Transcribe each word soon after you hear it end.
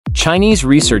Chinese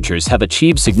researchers have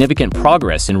achieved significant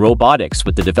progress in robotics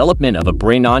with the development of a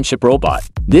brain-on-chip robot.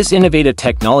 This innovative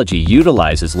technology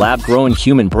utilizes lab-grown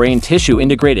human brain tissue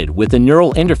integrated with a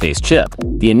neural interface chip.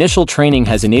 The initial training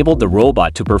has enabled the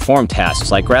robot to perform tasks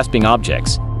like grasping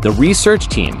objects. The research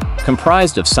team,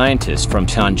 comprised of scientists from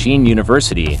Tianjin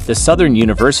University, the Southern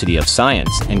University of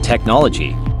Science and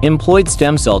Technology, employed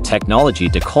stem cell technology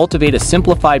to cultivate a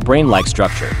simplified brain-like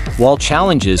structure. While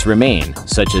challenges remain,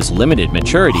 such as limited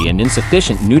maturity and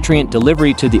insufficient nutrient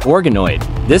delivery to the organoid,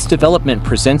 this development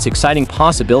presents exciting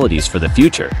possibilities for the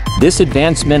future. This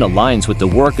advancement aligns with the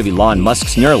work of Elon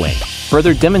Musk's Neuralink,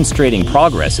 further demonstrating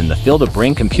progress in the field of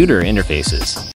brain-computer interfaces.